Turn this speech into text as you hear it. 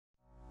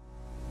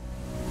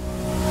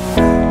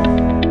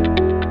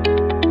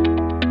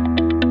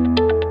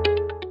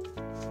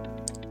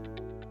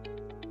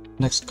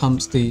Next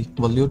comes the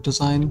volute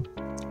design,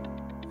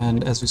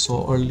 and as we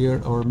saw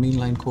earlier, our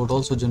meanline code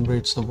also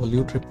generates a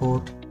volute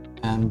report,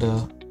 and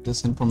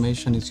this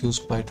information is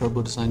used by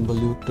Turbo Design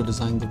Volute to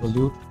design the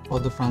volute for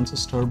the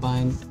Francis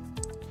turbine.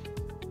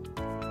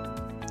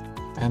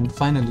 And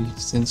finally,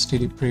 since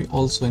TD-Pre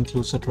also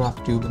includes a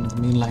draft tube in the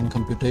meanline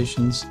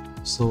computations,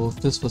 so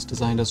this was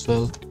designed as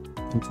well.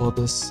 And for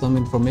this, some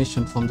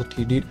information from the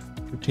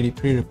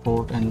TD-Pre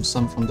report and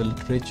some from the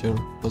literature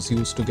was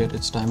used to get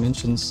its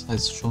dimensions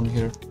as shown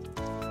here.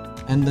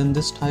 And then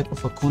this type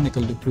of a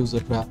conical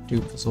diffuser draft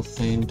tube was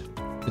obtained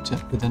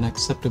with an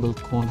acceptable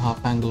cone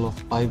half angle of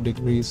 5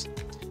 degrees,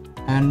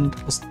 and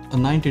a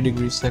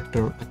 90-degree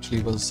sector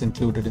actually was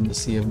included in the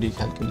CFD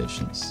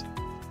calculations.